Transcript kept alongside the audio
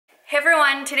Hey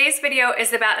everyone, today's video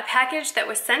is about a package that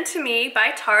was sent to me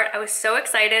by Tarte. I was so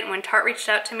excited when Tarte reached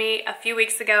out to me a few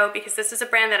weeks ago because this is a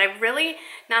brand that I've really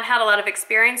not had a lot of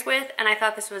experience with, and I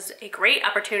thought this was a great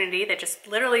opportunity that just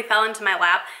literally fell into my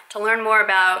lap to learn more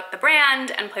about the brand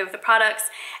and play with the products.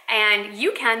 And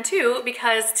you can too,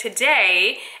 because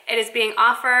today it is being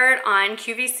offered on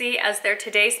QVC as their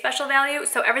Today special value.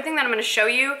 So everything that I'm going to show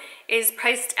you is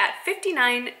priced at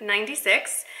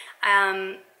 $59.96.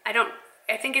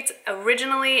 I think it's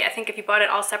originally, I think if you bought it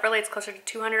all separately, it's closer to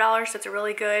 $200. So it's a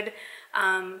really good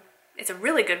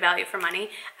value for money.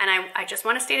 And I just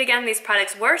want to state again, these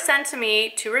products were sent to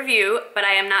me to review, but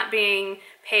I am not being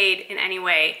paid in any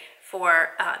way for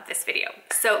this video.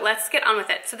 So let's get on with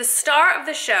it. So the star of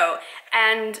the show,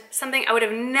 and something I would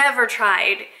have never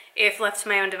tried if left to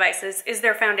my own devices, is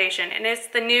their foundation. And it's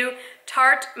the new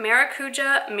Tarte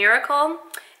Maracuja Miracle,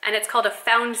 and it's called a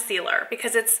Found Sealer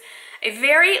because it's a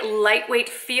very lightweight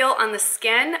feel on the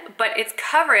skin, but its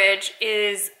coverage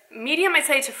is medium, I'd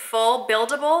say, to full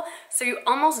buildable, so you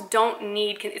almost don't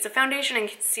need, it's a foundation and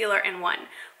concealer in one.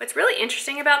 What's really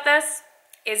interesting about this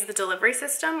is the delivery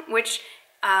system, which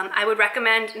I would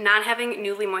recommend not having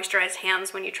newly moisturized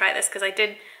hands when you try this, because I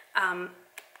did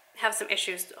have some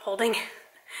issues holding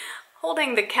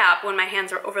the cap when my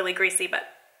hands were overly greasy, but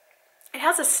it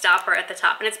has a stopper at the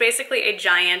top, and it's basically a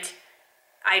giant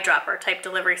eyedropper type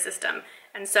delivery system.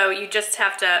 And so you just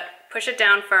have to push it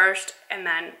down first and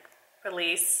then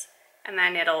release, and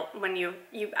then it'll, when the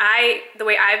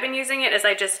way I've been using it is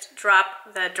I just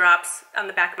drop the drops on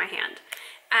the back of my hand.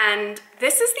 And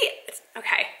this is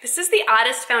the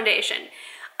oddest foundation.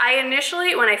 I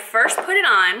initially, when I first put it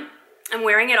on, I'm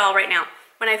wearing it all right now.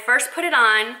 When I first put it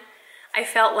on, I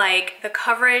felt like the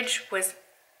coverage was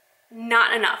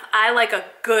not enough. I like a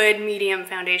good medium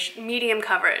foundation, medium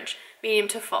coverage, medium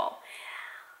to full.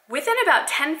 Within about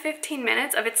 10-15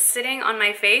 minutes of it sitting on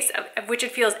my face, of which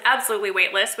it feels absolutely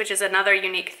weightless, which is another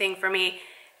unique thing for me,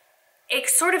 it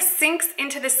sort of sinks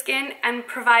into the skin and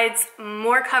provides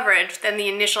more coverage than the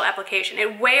initial application.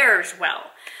 It wears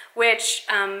well, which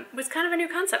was kind of a new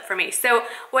concept for me. So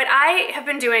what I have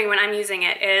been doing when I'm using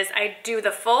it is I do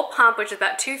the full pump, which is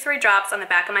about 2-3 drops on the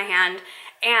back of my hand,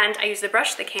 and I use the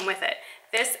brush that came with it.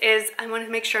 This is, I want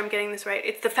to make sure I'm getting this right,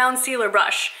 it's the Found Sealer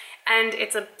brush, and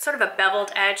it's a sort of a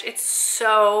beveled edge. It's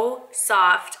so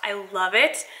soft. I love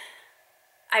it.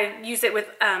 I use it with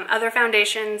other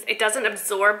foundations. It doesn't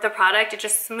absorb the product. It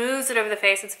just smooths it over the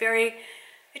face. It's very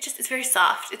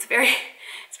soft. It's very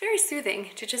soothing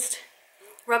to just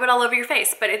rub it all over your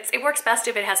face, but it works best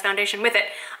if it has foundation with it.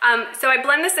 So I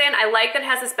blend this in. I like that it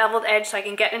has this beveled edge so I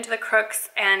can get into the crooks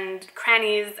and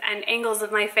crannies and angles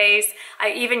of my face.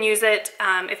 I even use it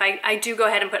if I do go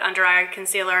ahead and put under eye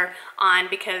concealer on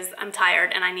because I'm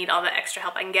tired and I need all the extra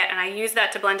help I can get, and I use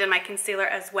that to blend in my concealer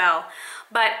as well.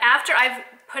 But after I've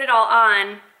put it all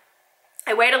on,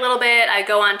 I wait a little bit, I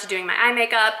go on to doing my eye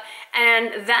makeup,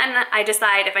 and then I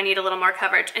decide if I need a little more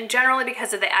coverage. And generally,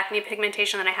 because of the acne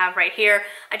pigmentation that I have right here,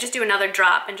 I just do another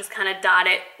drop and just kind of dot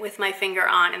it with my finger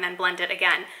on and then blend it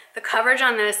again. The coverage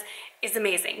on this is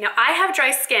amazing. Now, I have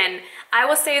dry skin. I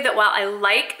will say that while I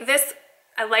like this,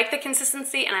 I like the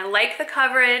consistency and I like the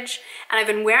coverage, and I've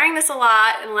been wearing this a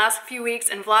lot in the last few weeks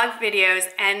in vlog videos,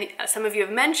 and some of you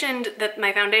have mentioned that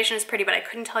my foundation is pretty, but I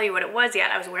couldn't tell you what it was yet.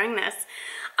 I was wearing this.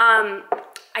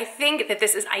 I think that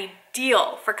this is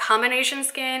ideal for combination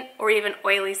skin or even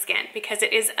oily skin because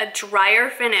it is a drier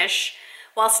finish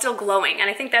while still glowing. And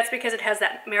I think that's because it has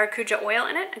that maracuja oil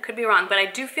in it. I could be wrong, but I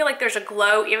do feel like there's a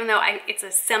glow even though it's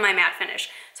a semi-matte finish.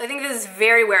 So I think this is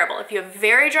very wearable. If you have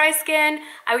very dry skin,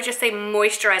 I would just say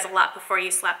moisturize a lot before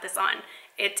you slap this on.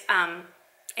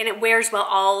 And it wears well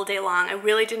all day long. I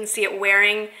really didn't see it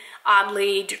wearing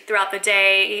oddly throughout the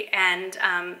day, and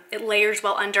it layers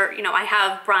well under. You know, I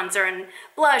have bronzer and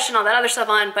blush and all that other stuff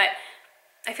on, but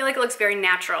I feel like it looks very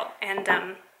natural, and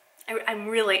I'm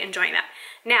really enjoying that.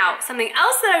 Now, something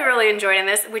else that I really enjoyed in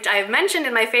this, which I've mentioned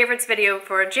in my favorites video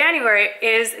for January,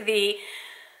 is the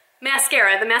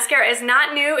mascara. The mascara is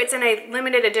not new. It's in a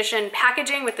limited edition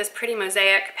packaging with this pretty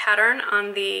mosaic pattern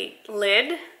on the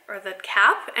lid, or the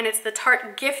cap, and it's the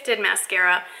Tarte Gifted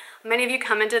Mascara. Many of you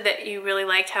commented that you really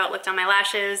liked how it looked on my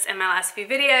lashes in my last few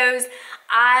videos.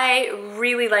 I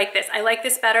really like this. I like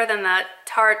this better than the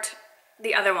Tarte,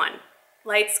 the other one.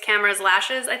 Lights, Cameras,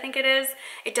 Lashes, I think it is.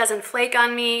 It doesn't flake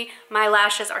on me. My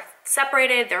lashes are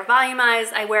separated, they're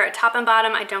volumized. I wear it top and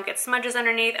bottom. I don't get smudges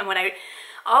underneath, and what I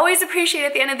always appreciate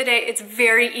at the end of the day, it's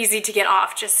very easy to get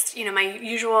off. Just, you know, my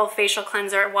usual facial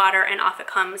cleanser, water, and off it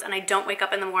comes, and I don't wake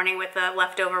up in the morning with the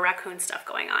leftover raccoon stuff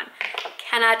going on.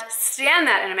 Cannot stand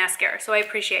that in a mascara, so I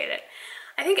appreciate it.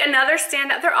 I think another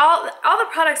standout, all the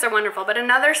products are wonderful, but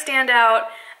another standout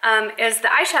is the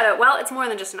eyeshadow. Well, it's more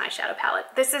than just an eyeshadow palette.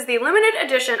 This is the limited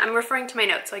edition, I'm referring to my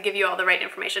notes so I give you all the right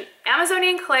information,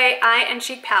 Amazonian Clay Eye and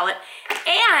Cheek Palette,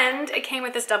 and it came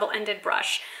with this double-ended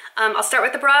brush. I'll start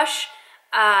with the brush.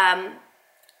 I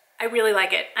really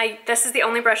like it. This is the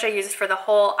only brush I use for the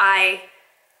whole eye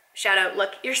shadow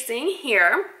look you're seeing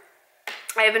here.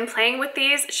 I have been playing with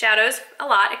these shadows a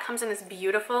lot. It comes in this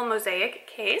beautiful mosaic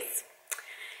case.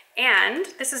 And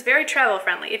this is very travel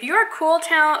friendly. If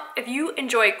you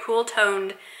enjoy cool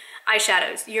toned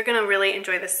eyeshadows, you're gonna really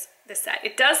enjoy this set.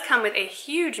 It does come with a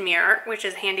huge mirror, which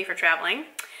is handy for traveling.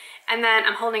 And then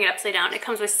I'm holding it upside down. It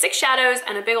comes with 6 shadows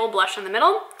and a big old blush in the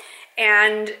middle.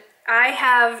 And I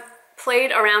have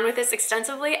played around with this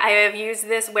extensively. I have used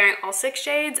this wearing all 6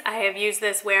 shades. I have used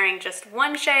this wearing just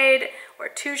 1 shade or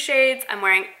 2 shades. I'm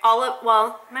wearing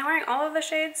am I wearing all of the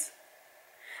shades?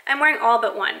 I'm wearing all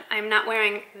but 1. I'm not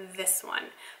wearing this one,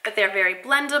 but they're very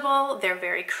blendable. They're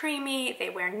very creamy. They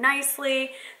wear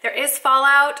nicely. There is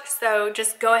fallout, so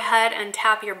just go ahead and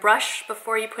tap your brush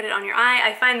before you put it on your eye.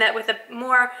 I find that with the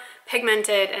more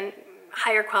pigmented and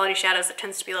higher quality shadows, it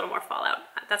tends to be a little more fallout.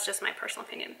 That's just my personal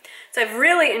opinion. So I've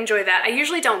really enjoyed that. I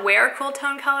usually don't wear cool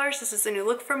tone colors. This is a new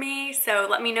look for me, so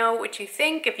let me know what you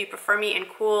think, if you prefer me in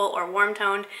cool or warm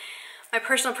toned. My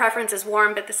personal preference is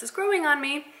warm, but this is growing on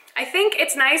me. I think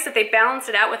it's nice that they balance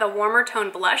it out with a warmer tone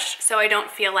blush, so I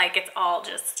don't feel like it's all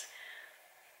just,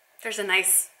 there's a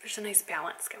nice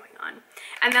balance going on.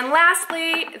 And then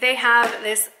lastly, they have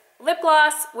this lip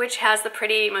gloss, which has the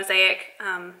pretty mosaic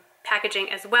packaging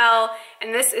as well.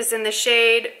 And this is in the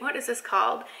shade, what is this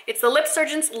called? It's the Lip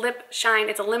Surgeon's Lip Shine.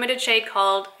 It's a limited shade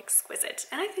called Exquisite,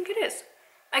 and I think it is.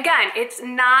 Again, it's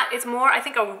more, I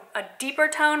think, a deeper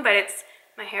tone, but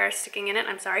my hair is sticking in it,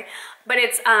 I'm sorry. But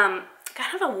it's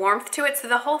kind of a warmth to it, so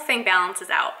the whole thing balances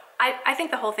out. I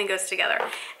think the whole thing goes together.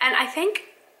 And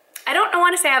I don't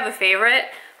want to say I have a favorite,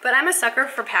 but I'm a sucker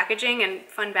for packaging and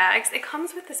fun bags. It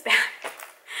comes with this bag.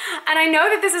 And I know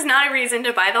that this is not a reason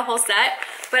to buy the whole set,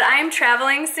 but I'm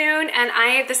traveling soon, and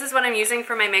this is what I'm using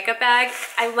for my makeup bag.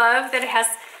 I love that it has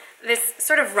this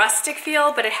sort of rustic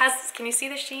feel, but it has, can you see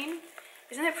the sheen?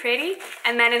 Isn't it pretty?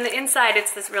 And then in the inside,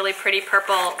 it's this really pretty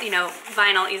purple,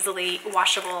 vinyl, easily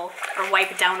washable or wipe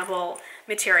downable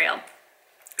material.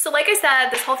 So like I said,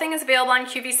 this whole thing is available on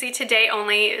QVC today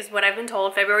only, is what I've been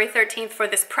told, February 13th for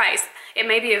this price. It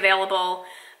may be available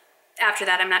after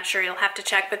that, I'm not sure, you'll have to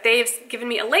check, but they've given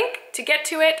me a link to get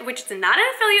to it, which is not an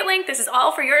affiliate link. This is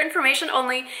all for your information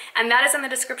only, and that is in the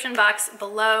description box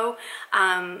below.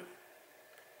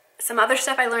 Some other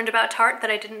stuff I learned about Tarte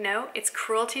that I didn't know. It's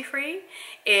cruelty-free,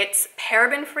 it's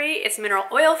paraben-free, it's mineral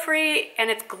oil-free, and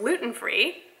it's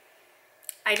gluten-free.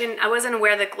 I wasn't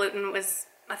aware that gluten was,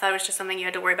 I thought it was just something you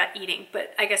had to worry about eating,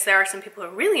 but I guess there are some people who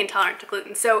are really intolerant to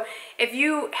gluten. So if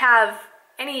you have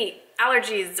any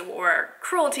allergies or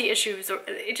cruelty issues,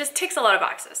 it just ticks a lot of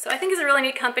boxes. So I think it's a really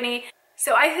neat company.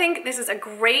 So I think this is a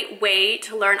great way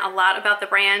to learn a lot about the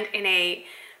brand in a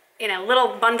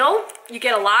little bundle. You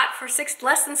get a lot for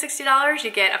less than $60.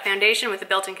 You get a foundation with a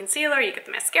built-in concealer, you get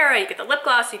the mascara, you get the lip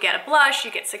gloss, you get a blush,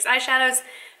 you get 6 eyeshadows,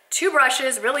 2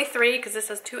 brushes, really 3 because this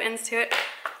has 2 ends to it.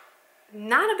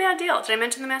 Not a bad deal. Did I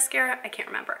mention the mascara? I can't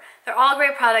remember. They're all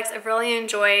great products. I've really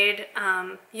enjoyed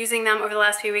using them over the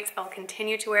last few weeks. I'll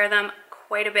continue to wear them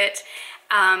quite a bit.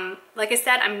 Like I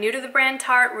said, I'm new to the brand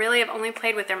Tarte. Really, I've only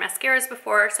played with their mascaras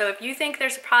before. So if you think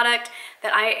there's a product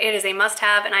that it is a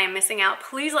must-have and I am missing out,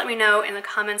 please let me know in the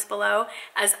comments below.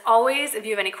 As always, if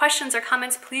you have any questions or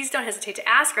comments, please don't hesitate to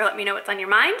ask or let me know what's on your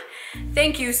mind.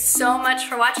 Thank you so much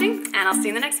for watching, and I'll see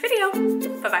you in the next video.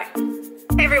 Bye-bye.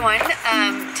 Hey everyone,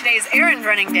 today is errand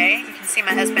running day. You can see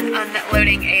my husband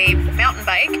unloading a mountain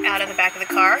bike out of the back of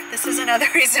the car. This is another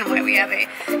reason why we have a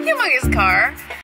humongous car.